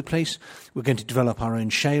from all over the place. We're going to develop our own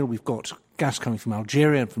shale. We've got gas coming from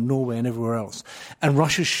Algeria and from Norway and everywhere else. And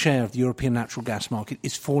Russia's share of the European natural gas market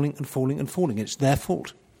is falling and falling and falling. It's their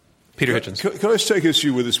fault. Peter Hitchens. Can I take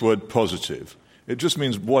issue with this word positive? It just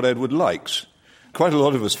means what Edward likes. Quite a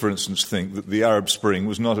lot of us, for instance, think that the Arab Spring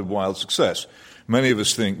was not a wild success. Many of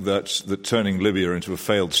us think that turning Libya into a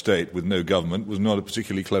failed state with no government was not a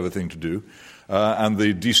particularly clever thing to do, and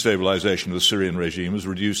the destabilization of the Syrian regime has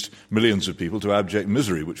reduced millions of people to abject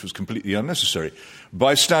misery, which was completely unnecessary.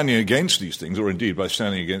 By standing against these things, or indeed by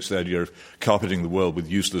standing against the idea of carpeting the world with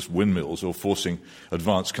useless windmills or forcing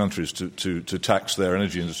advanced countries to tax their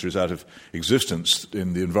energy industries out of existence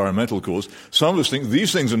in the environmental cause, some of us think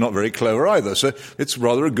these things are not very clever either. So it's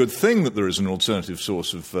rather a good thing that there is an alternative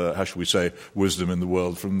source of, how shall we say, wisdom in the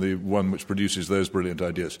world from the one which produces those brilliant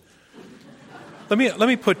ideas. Let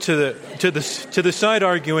me put to the side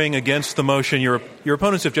arguing against the motion. Your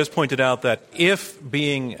opponents have just pointed out that if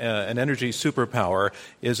being an energy superpower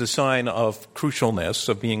is a sign of crucialness,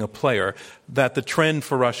 of being a player, that the trend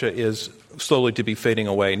for Russia is slowly to be fading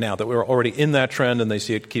away now, that we're already in that trend and they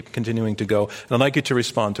see it keep continuing to go. And I'd like you to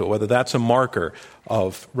respond to it, whether that's a marker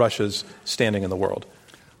of Russia's standing in the world.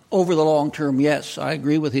 Over the long term, yes, I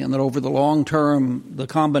agree with him that over the long term, the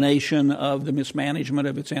combination of the mismanagement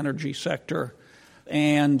of its energy sector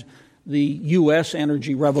and the U.S.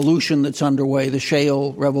 energy revolution that's underway, the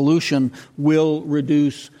shale revolution, will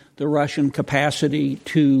reduce the Russian capacity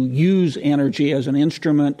to use energy as an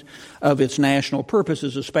instrument of its national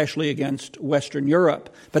purposes, especially against Western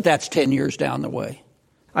Europe. But that's 10 years down the way.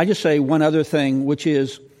 I just say one other thing, which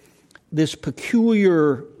is this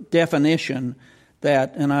peculiar definition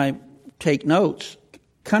that, and I take notes,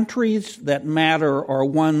 countries that matter are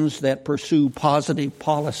ones that pursue positive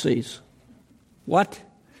policies. What?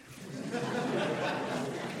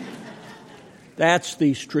 That's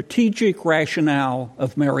the strategic rationale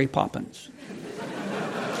of Mary Poppins.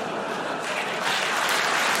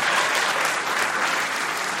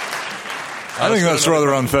 I think that's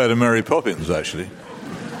rather unfair to Mary Poppins, actually.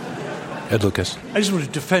 Ed Lucas. I just want to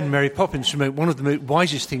defend Mary Poppins from one of the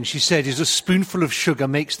wisest things she said is a spoonful of sugar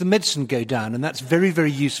makes the medicine go down, and that's very,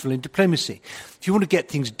 very useful in diplomacy. If you want to get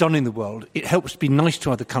things done in the world, it helps to be nice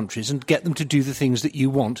to other countries and get them to do the things that you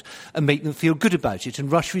want and make them feel good about it, and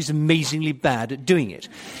Russia is amazingly bad at doing it.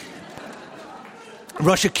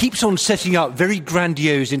 Russia keeps on setting up very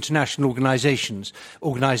grandiose international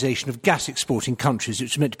organisation of gas exporting countries,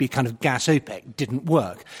 which was meant to be kind of gas OPEC, didn't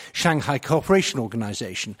work. Shanghai Cooperation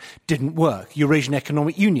Organisation didn't work. Eurasian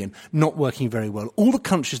Economic Union, not working very well. All the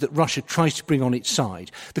countries that Russia tries to bring on its side,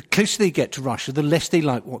 the closer they get to Russia, the less they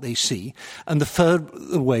like what they see, and the further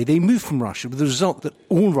away they move from Russia, with the result that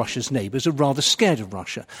all Russia's neighbours are rather scared of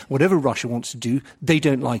Russia. Whatever Russia wants to do, they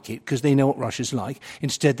don't like it, because they know what Russia's like.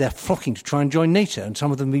 Instead, they're flocking to try and join NATO, and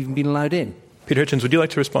some of them have even been allowed in. Peter Hitchens, would you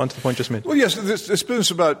like to respond to the point just made? Well, yes, this business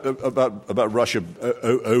about Russia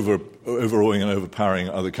overawing and overpowering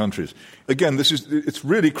other countries. Again, it's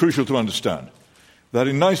really crucial to understand that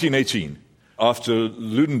in 1918, after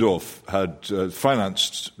Ludendorff had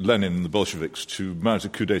financed Lenin and the Bolsheviks to mount a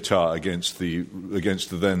coup d'etat against the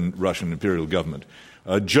then Russian imperial government,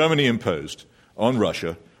 Germany imposed on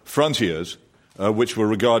Russia frontiers which were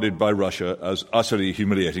regarded by Russia as utterly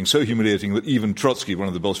humiliating, so humiliating that even Trotsky, one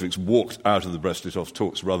of the Bolsheviks, walked out of the Brest-Litovsk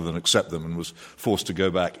talks rather than accept them and was forced to go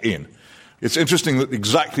back in. It's interesting that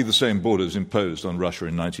exactly the same borders imposed on Russia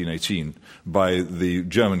in 1918 by the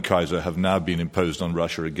German Kaiser have now been imposed on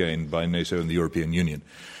Russia again by NATO and the European Union.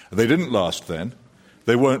 They didn't last then.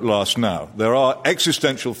 They won't last now. There are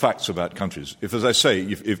existential facts about countries. If, as I say,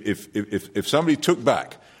 if somebody took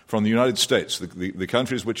back from the United States, the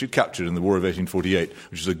countries which it captured in the War of 1848,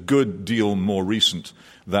 which is a good deal more recent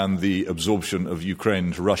than the absorption of Ukraine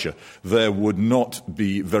into Russia, there would not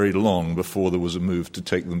be very long before there was a move to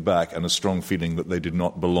take them back and a strong feeling that they did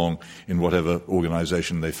not belong in whatever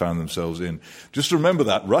organization they found themselves in. Just remember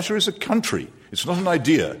that. Russia is a country. It's not an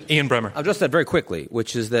idea. Ian Bremmer. I'll just add very quickly,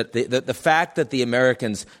 which is that the fact that the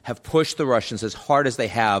Americans have pushed the Russians as hard as they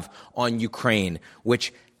have on Ukraine,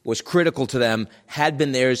 which was critical to them, had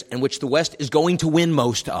been theirs, and which the West is going to win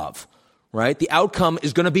most of, right? The outcome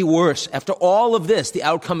is going to be worse. After all of this, the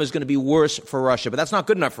outcome is going to be worse for Russia. But that's not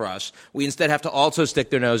good enough for us. We instead have to also stick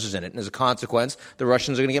their noses in it. And as a consequence, the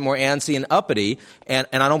Russians are going to get more antsy and uppity, and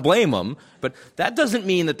I don't blame them. But that doesn't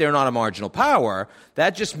mean that they're not a marginal power.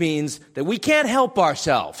 That just means that we can't help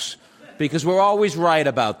ourselves because we're always right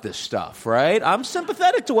about this stuff, right? I'm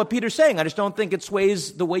sympathetic to what Peter's saying. I just don't think it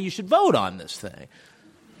sways the way you should vote on this thing.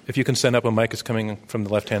 If you can send up a mic, it's coming from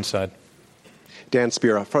the left-hand side. Dan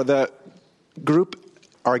Spira, for the group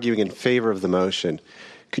arguing in favor of the motion,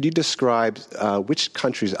 could you describe which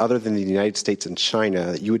countries other than the United States and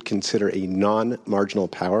China that you would consider a non-marginal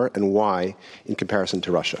power and why in comparison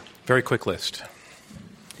to Russia? Very quick list.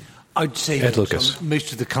 I'd say Ed that, Lucas.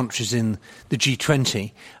 Most of the countries in the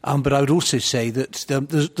G20, but I would also say that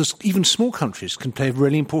there's even small countries can play a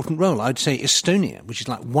really important role. I'd say Estonia, which is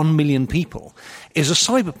like 1 million people, is a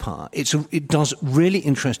cyber power. It does really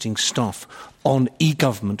interesting stuff on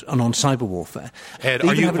e-government and on cyber warfare. Ed,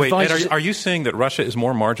 are you saying that Russia is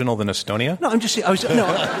more marginal than Estonia? No, I'm just saying.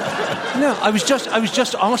 I was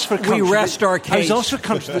just asked for a country. We rest our case. I was asked for a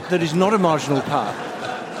country that is not a marginal power.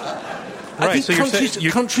 Right, I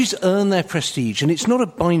think countries earn their prestige, and it's not a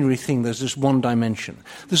binary thing. There's just one dimension.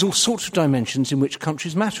 There's all sorts of dimensions in which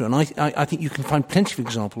countries matter, and I think you can find plenty of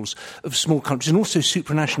examples of small countries and also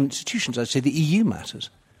supranational institutions. I'd say the EU matters.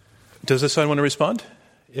 Does this side want to respond?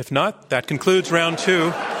 If not, that concludes round two.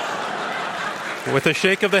 With a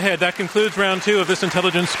shake of the head, that concludes round two of this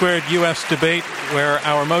Intelligence Squared U.S. debate, where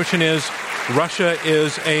our motion is Russia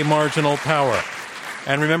is a marginal power.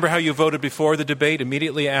 And remember how you voted before the debate.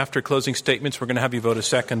 Immediately after closing statements, we're going to have you vote a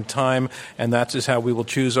second time, and that is how we will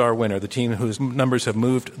choose our winner. The team whose numbers have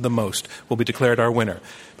moved the most will be declared our winner.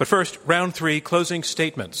 But first, round three, closing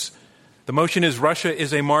statements. The motion is Russia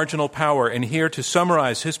is a marginal power, and here to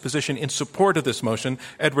summarize his position in support of this motion,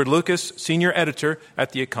 Edward Lucas, senior editor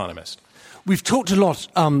at The Economist. We've talked a lot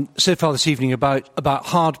so far this evening about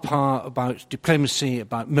hard power, about diplomacy,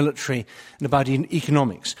 about military, and about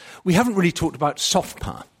economics. We haven't really talked about soft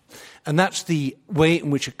power. And that's the way in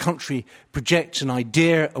which a country projects an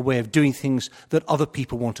idea, a way of doing things that other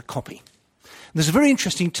people want to copy. And there's a very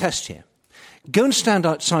interesting test here. Go and stand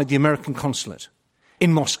outside the American consulate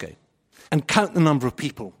in Moscow and count the number of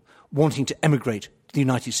people wanting to emigrate to the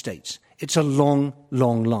United States. It's a long,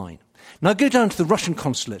 long line. Now go down to the Russian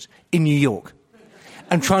consulate in New York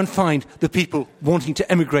and try and find the people wanting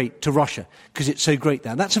to emigrate to Russia because it's so great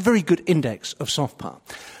there. That's a very good index of soft power.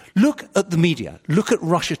 Look at the media. Look at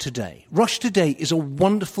Russia Today. Russia Today is a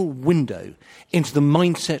wonderful window into the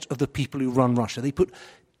mindset of the people who run Russia. They put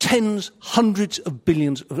tens, hundreds of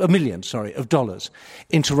millions of dollars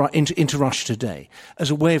into Russia Today as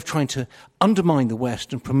a way of trying to undermine the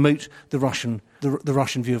West and promote the Russian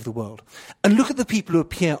view of the world. And look at the people who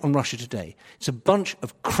appear on Russia Today. It's a bunch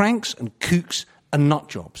of cranks and kooks and nut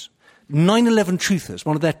jobs. 9/11 Truthers,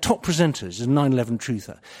 one of their top presenters is a 9/11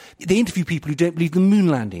 Truther. They interview people who don't believe the moon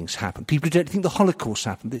landings happened, people who don't think the Holocaust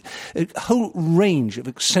happened, a whole range of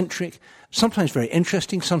eccentric, sometimes very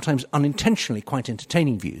interesting, sometimes unintentionally quite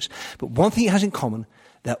entertaining views. But one thing it has in common,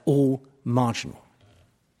 they're all marginal.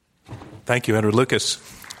 Thank you, Edward Lucas.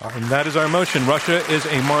 And that is our motion. Russia is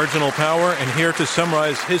a marginal power. And here to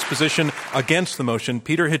summarize his position against the motion,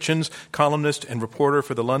 Peter Hitchens, columnist and reporter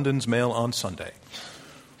for the London's Mail on Sunday.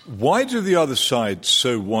 Why do the other side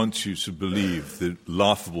so want you to believe the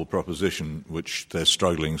laughable proposition which they're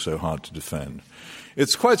struggling so hard to defend?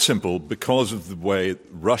 It's quite simple because of the way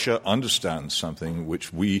Russia understands something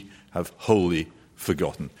which we have wholly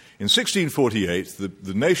forgotten. In 1648,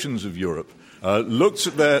 the nations of Europe looked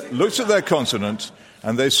at their continent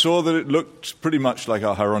and they saw that it looked pretty much like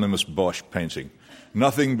a Hieronymus Bosch painting.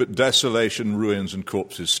 Nothing but desolation, ruins, and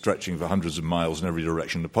corpses stretching for hundreds of miles in every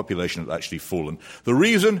direction. The population had actually fallen. The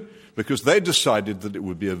reason? Because they decided that it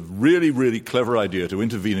would be a really, really clever idea to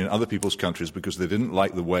intervene in other people's countries because they didn't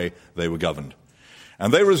like the way they were governed.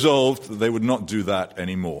 And they resolved that they would not do that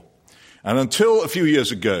anymore. And until a few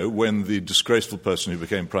years ago, when the disgraceful person who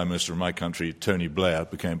became Prime Minister of my country, Tony Blair,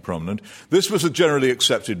 became prominent, this was a generally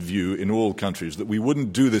accepted view in all countries that we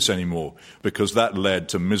wouldn't do this anymore because that led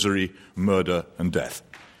to misery, murder, and death.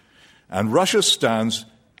 And Russia stands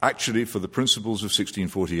actually for the principles of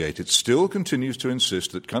 1648. It still continues to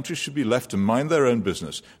insist that countries should be left to mind their own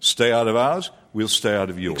business. Stay out of ours, we'll stay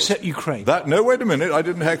out of yours. Except Ukraine. No, wait a minute. I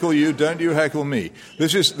didn't heckle you. Don't you heckle me.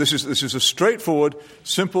 This is a straightforward,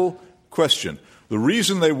 simple question. The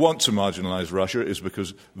reason they want to marginalize Russia is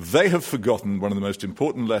because they have forgotten one of the most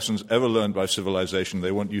important lessons ever learned by civilization.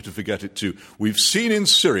 They want you to forget it too. We've seen in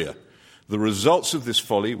Syria The results of this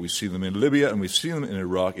folly, we see them in Libya and we've seen them in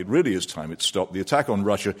Iraq. It really is time it stopped. The attack on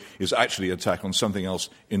Russia is actually an attack on something else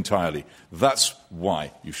entirely. That's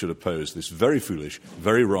why you should oppose this very foolish,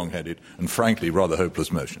 very wrong-headed, and frankly rather hopeless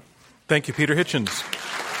motion. Thank you, Peter Hitchens.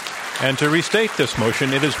 And to restate this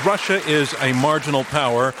motion, it is Russia is a marginal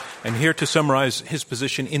power. And here to summarize his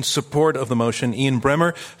position in support of the motion, Ian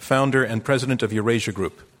Bremmer, founder and president of Eurasia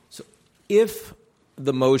Group. So if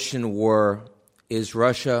the motion were, is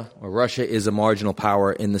Russia is a marginal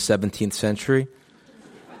power in the 17th century,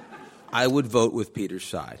 I would vote with Peter's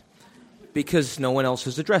side, because no one else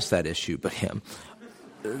has addressed that issue but him.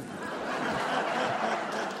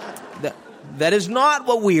 That is not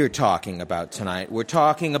what we are talking about tonight. We're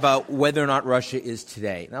talking about whether or not Russia is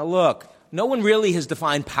today. Now, look, no one really has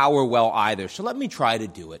defined power well either, so let me try to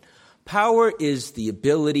do it. Power is the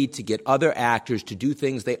ability to get other actors to do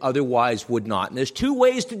things they otherwise would not. And there's two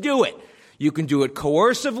ways to do it. You can do it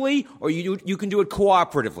coercively or you can do it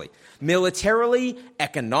cooperatively. Militarily,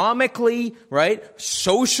 economically, right?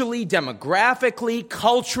 Socially, demographically,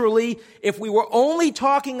 culturally. If we were only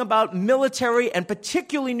talking about military and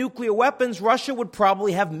particularly nuclear weapons, Russia would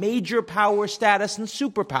probably have major power status and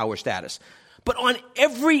superpower status. But on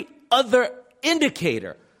every other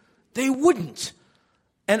indicator, they wouldn't.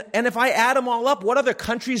 And if I add them all up, what other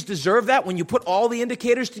countries deserve that when you put all the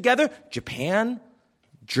indicators together? Japan,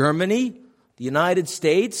 Germany, the United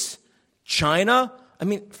States, China. I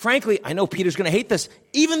mean, frankly, I know Peter's going to hate this.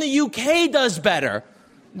 Even the UK does better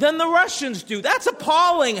than the Russians do. That's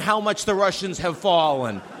appalling how much the Russians have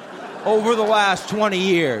fallen over the last 20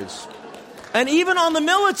 years. And even on the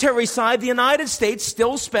military side, the United States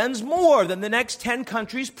still spends more than the next 10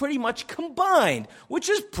 countries pretty much combined, which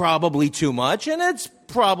is probably too much, and it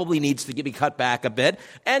probably needs to be cut back a bit.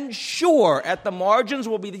 And sure, at the margins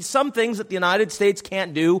will be some things that the United States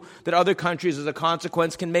can't do that other countries, as a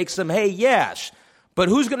consequence, can make some hay, yes. But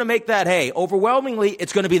who's going to make that hay? Overwhelmingly,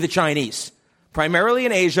 it's going to be the Chinese, primarily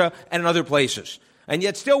in Asia and in other places. And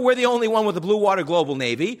yet still, we're the only one with a blue water global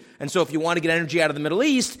navy. And so if you want to get energy out of the Middle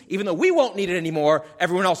East, even though we won't need it anymore,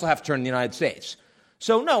 everyone else will have to turn to the United States.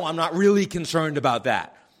 So no, I'm not really concerned about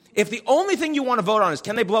that. If the only thing you want to vote on is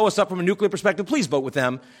can they blow us up from a nuclear perspective, please vote with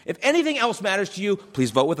them. If anything else matters to you,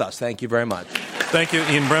 please vote with us. Thank you very much. Thank you,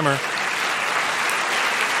 Ian Bremmer.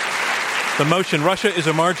 The motion, Russia is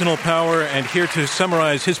a marginal power, and here to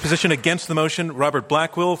summarize his position against the motion, Robert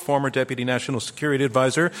Blackwell, former Deputy National Security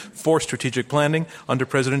Advisor for Strategic Planning under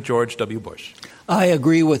President George W. Bush. I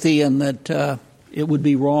agree with Ian that it would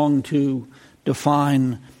be wrong to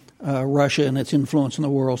define Russia and its influence in the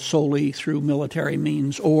world solely through military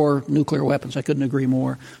means or nuclear weapons. I couldn't agree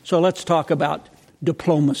more. So let's talk about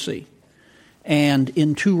diplomacy, and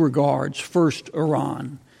in two regards. First,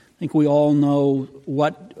 Iran. I think we all know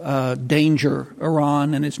what danger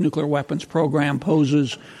Iran and its nuclear weapons program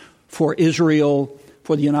poses for Israel,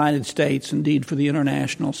 for the United States, indeed for the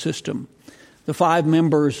international system. The 5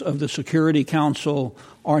 members of the Security Council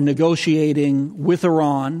are negotiating with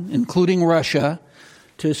Iran, including Russia,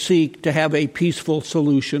 to seek to have a peaceful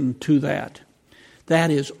solution to that.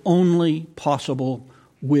 That is only possible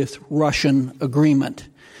with Russian agreement.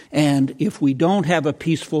 And if we don't have a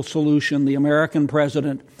peaceful solution, the American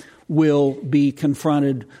president will be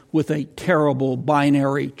confronted with a terrible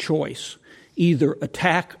binary choice. Either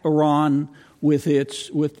attack Iran with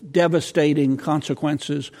devastating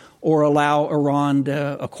consequences or allow Iran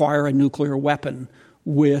to acquire a nuclear weapon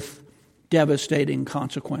with devastating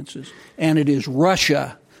consequences. And it is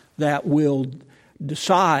Russia that will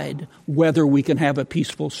decide whether we can have a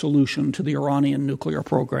peaceful solution to the Iranian nuclear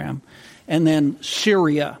program. And then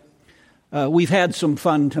Syria. We've had some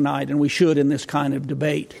fun tonight, and we should in this kind of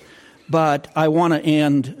debate. But I want to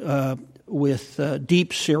end with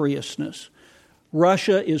deep seriousness.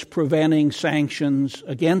 Russia is preventing sanctions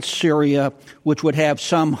against Syria, which would have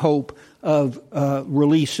some hope of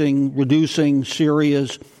reducing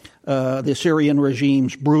Syria's, the Syrian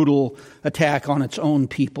regime's brutal attack on its own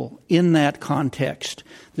people. In that context,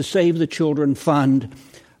 the Save the Children Fund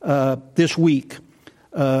this week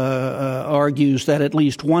argues that at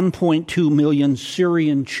least 1.2 million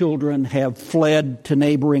Syrian children have fled to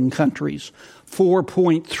neighboring countries.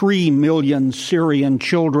 4.3 million Syrian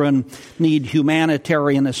children need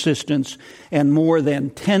humanitarian assistance, and more than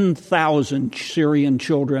 10,000 Syrian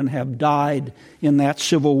children have died in that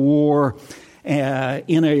civil war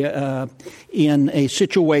in a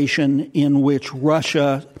situation in which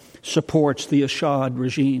Russia supports the Assad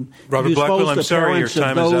regime. Robert Blackwell, I'm sorry, your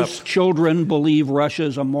time is up. Those children believe Russia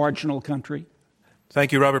is a marginal country.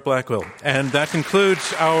 Thank you, Robert Blackwell. And that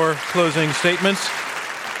concludes our closing statements.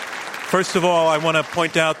 First of all, I want to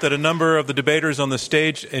point out that a number of the debaters on the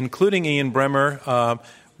stage, including Ian Bremmer,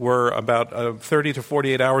 were about 30 to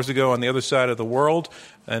 48 hours ago on the other side of the world,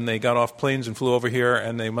 and they got off planes and flew over here,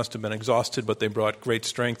 and they must have been exhausted, but they brought great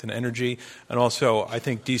strength and energy, and also, I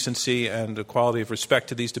think, decency and a quality of respect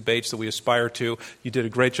to these debates that we aspire to. You did a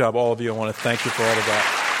great job, all of you. I want to thank you for all of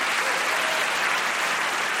that.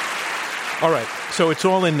 All right, so it's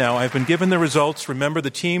all in now. I've been given the results. Remember, the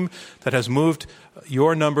team that has moved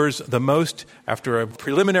your numbers the most after a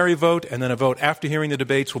preliminary vote and then a vote after hearing the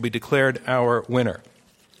debates will be declared our winner.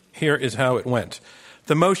 Here is how it went.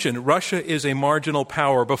 The motion, Russia is a marginal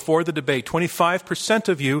power, before the debate, 25%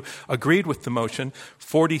 of you agreed with the motion,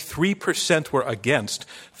 43% were against,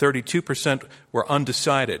 32% were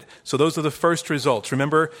undecided. So those are the first results.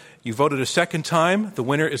 Remember, you voted a second time. The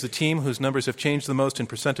winner is the team whose numbers have changed the most in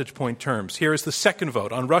percentage point terms. Here is the second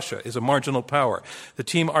vote on Russia is a marginal power. The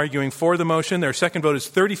team arguing for the motion, their second vote is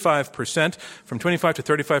 35%. From 25 to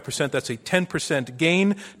 35%, that's a 10%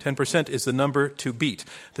 gain. 10% is the number to beat.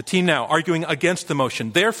 The team now arguing against the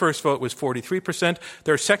motion, their first vote was 43%.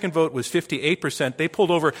 Their second vote was 58%. They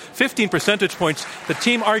pulled over 15 percentage points. The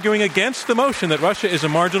team arguing against the motion that Russia is a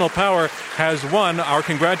marginal power has won. Our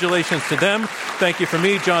congratulations to them. Thank you from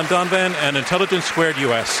me, John Donvan, and Intelligence Squared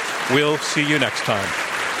US. We'll see you next time.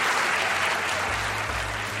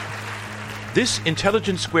 This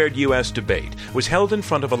Intelligence Squared US debate was held in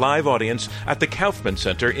front of a live audience at the Kaufman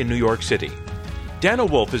Center in New York City. Dana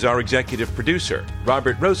Wolf is our executive producer.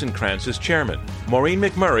 Robert Rosenkrantz is chairman. Maureen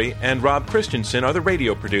McMurray and Rob Christensen are the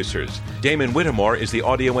radio producers. Damon Whittemore is the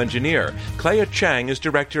audio engineer. Clea Chang is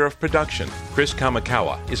director of production. Chris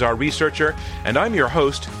Kamikawa is our researcher. And I'm your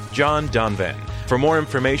host, John Donvan. For more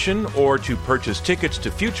information or to purchase tickets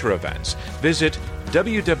to future events, visit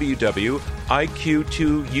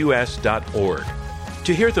www.iq2us.org.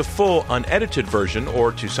 To hear the full unedited version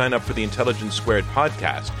or to sign up for the Intelligence Squared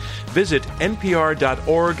podcast, visit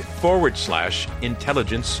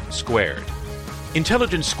npr.org/Intelligence Squared.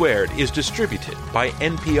 Intelligence Squared is distributed by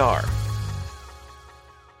NPR.